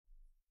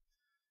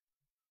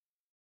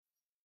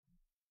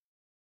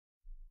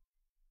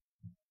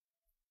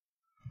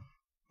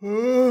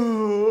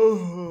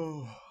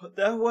That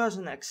was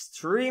an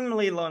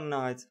extremely long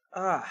night.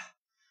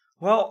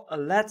 Well,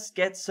 let's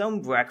get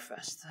some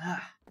breakfast.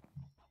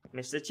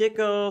 Mr.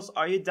 Chickles,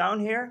 are you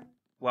down here?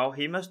 Well,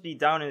 he must be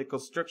down in the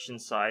construction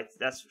site,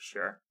 that's for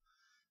sure.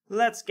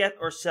 Let's get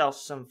ourselves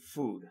some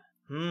food.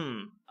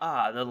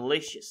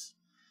 Delicious.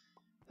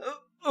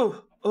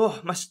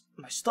 My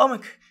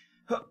stomach.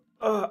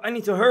 I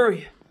need to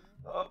hurry.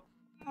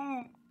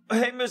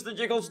 Hey, Mr.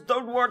 Jiggles,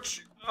 don't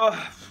watch.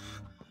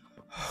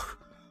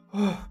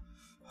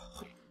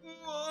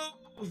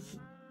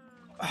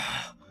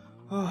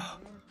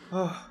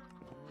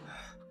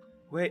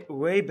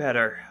 Way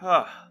better.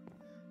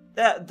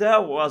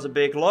 That was a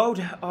big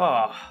load.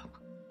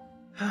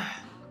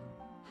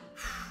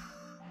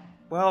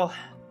 Well,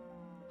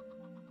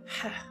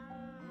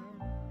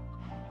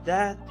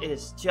 that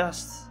is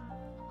just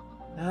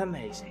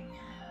amazing.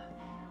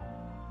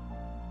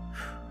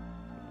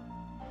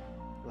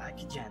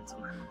 Like a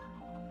gentleman.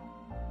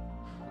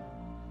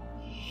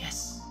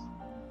 Yes.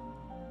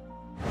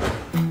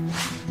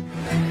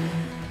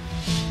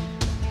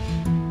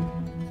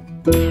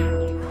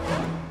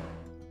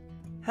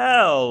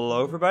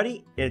 Hello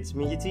everybody, it's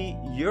me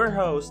GT, your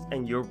host,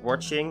 and you're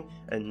watching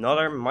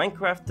another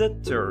Minecraft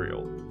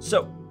tutorial.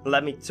 So,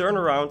 let me turn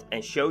around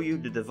and show you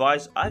the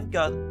device I've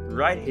got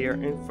right here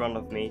in front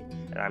of me,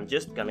 and I'm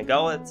just gonna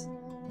call it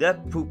the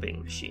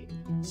pooping machine.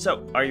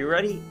 So, are you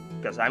ready?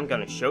 Because I'm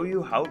gonna show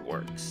you how it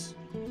works.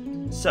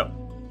 So,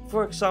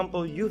 for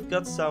example, you've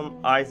got some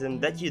item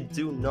that you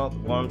do not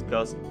want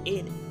because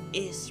it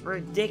is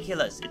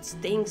ridiculous, it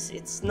stinks,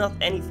 it's not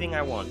anything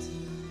I want.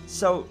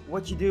 So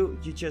what you do,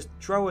 you just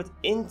throw it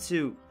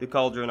into the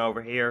cauldron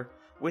over here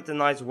with a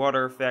nice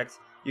water effect.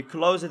 You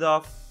close it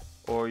off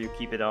or you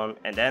keep it on,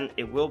 and then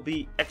it will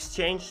be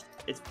exchanged.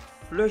 It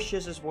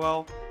flushes as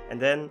well, and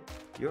then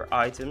your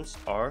items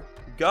are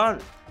gone.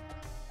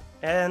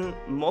 And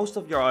most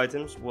of your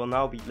items will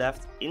now be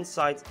left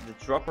inside the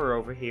dropper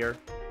over here.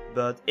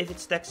 But if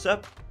it stacks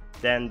up,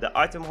 then the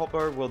item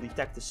hopper will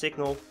detect the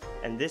signal,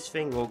 and this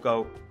thing will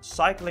go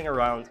cycling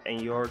around and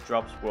your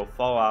drops will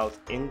fall out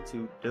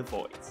into the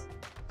void.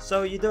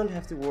 So you don't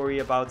have to worry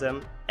about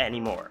them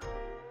anymore.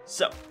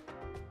 So,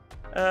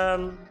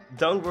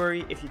 don't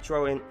worry if you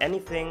throw in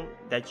anything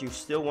that you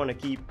still want to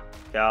keep,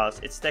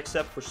 because it stacks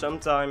up for some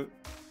time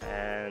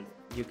and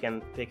you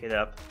can pick it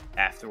up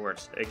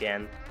afterwards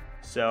again.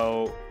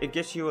 So it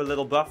gives you a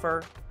little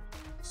buffer,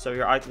 so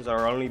your items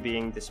are only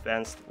being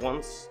dispensed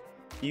once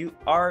you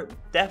are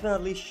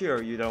definitely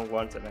sure you don't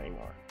want them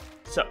anymore.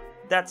 So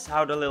that's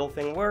how the little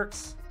thing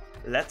works.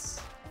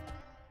 Let's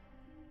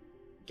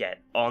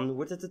get on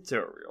with the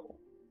tutorial.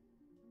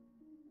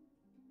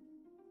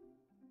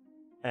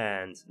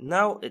 And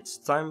now it's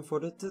time for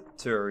the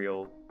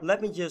tutorial.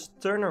 Let me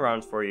just turn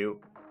around for you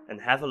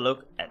and have a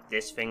look at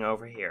this thing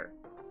over here.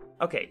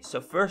 Okay, so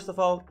first of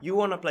all, you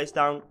want to place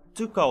down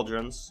 2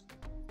 cauldrons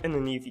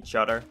underneath each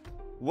other.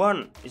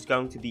 One is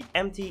going to be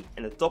empty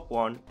and the top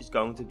one is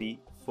going to be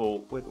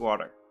full with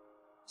water.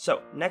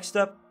 So next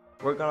up,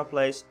 we're gonna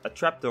place a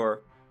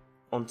trapdoor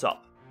on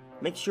top.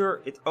 Make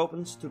sure it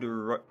opens to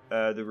the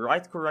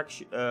right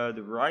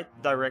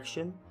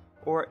direction,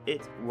 or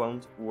it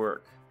won't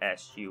work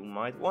as you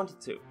might want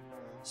it to.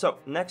 So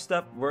next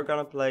up, we're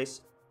gonna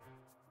place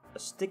a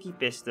sticky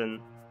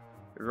piston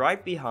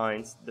right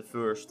behind the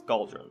first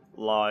cauldron,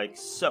 like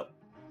so.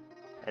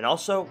 And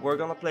also, we're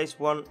gonna place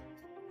one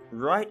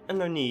right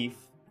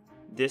underneath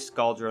this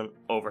cauldron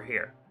over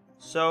here.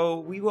 So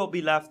we will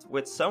be left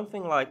with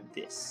something like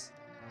this.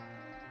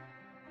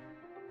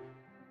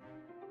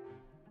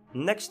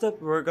 Next up,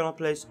 we're gonna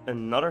place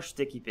another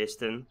sticky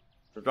piston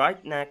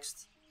right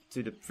next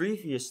to the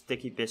previous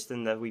sticky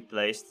piston that we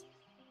placed,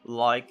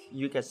 like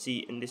you can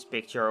see in this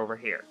picture over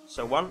here.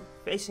 So one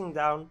facing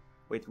down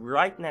with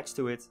right next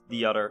to it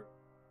the other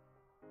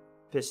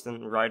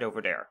piston right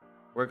over there.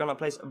 We're gonna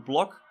place a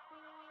block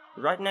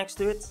right next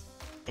to it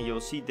and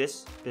you'll see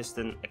this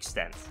piston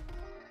extend.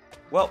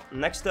 Well,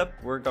 next up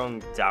we're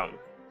going down.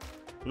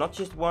 Not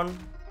just 1,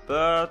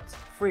 but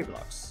 3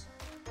 blocks.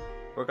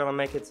 We're gonna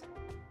make it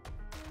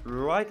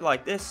right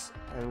like this,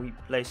 and we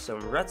place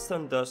some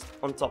redstone dust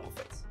on top of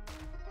it.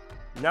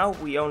 Now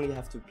we only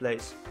have to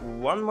place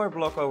 1 more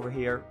block over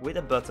here with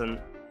a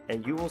button,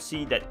 and you will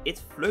see that it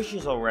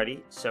flushes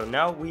already. So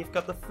now we've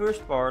got the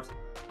first part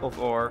of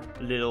our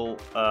little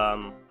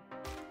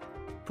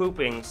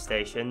pooping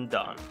station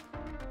done.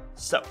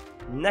 So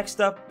next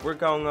up we're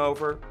going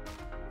over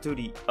to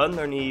the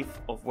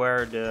underneath of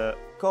where the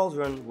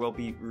cauldron will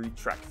be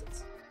retracted,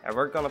 and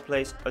we're gonna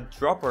place a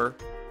dropper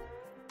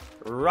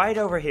right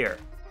over here.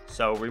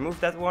 So remove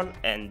that one,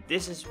 and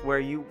this is where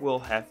you will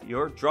have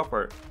your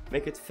dropper.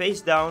 Make it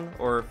face down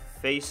or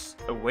face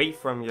away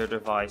from your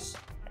device,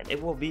 and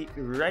it will be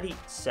ready,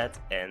 set,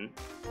 and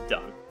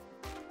done.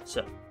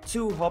 So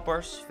 2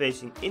 hoppers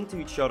facing into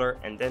each other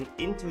and then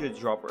into the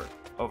dropper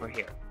over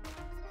here.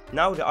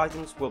 Now the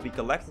items will be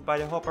collected by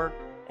the hopper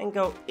and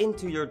go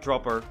into your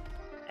dropper,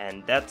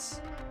 and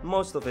that's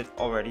most of it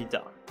already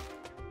done.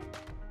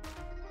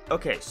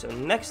 Okay, so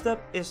next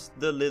up is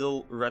the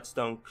little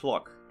redstone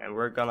clock, and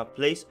we're gonna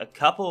place a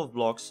couple of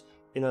blocks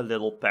in a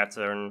little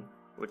pattern,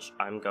 which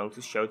I'm going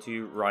to show to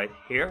you right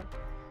here.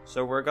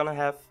 So we're gonna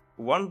have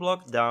one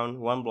block down,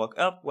 one block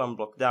up, one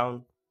block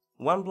down,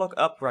 one block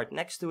up right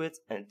next to it,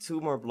 and 2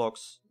 more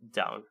blocks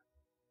down.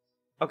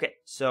 Okay,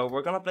 so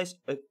we're gonna place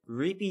a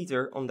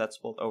repeater on that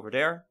spot over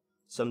there,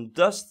 some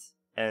dust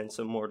and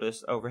some more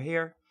dust over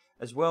here,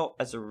 as well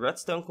as a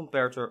redstone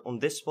comparator on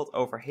this spot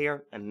over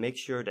here, and make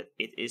sure that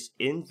it is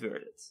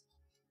inverted.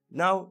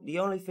 Now the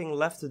only thing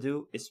left to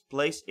do is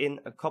place in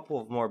a couple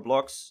of more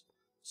blocks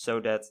so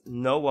that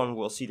no one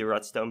will see the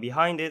redstone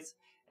behind it,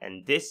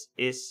 and this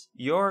is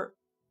your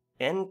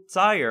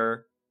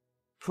entire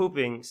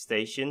pooping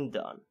station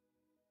done.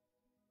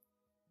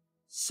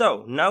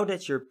 So now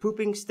that your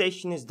pooping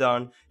station is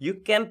done, you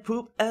can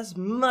poop as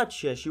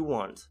much as you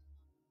want.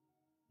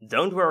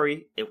 Don't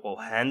worry, it will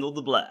handle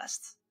the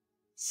blast.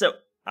 So,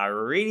 I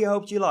really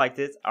hope you liked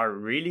it, I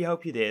really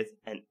hope you did,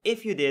 and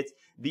if you did,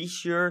 be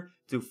sure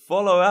to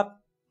follow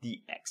up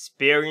the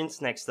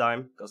experience next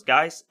time, because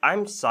guys,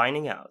 I'm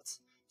signing out.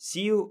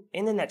 See you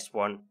in the next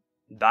one.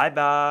 Bye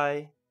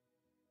bye.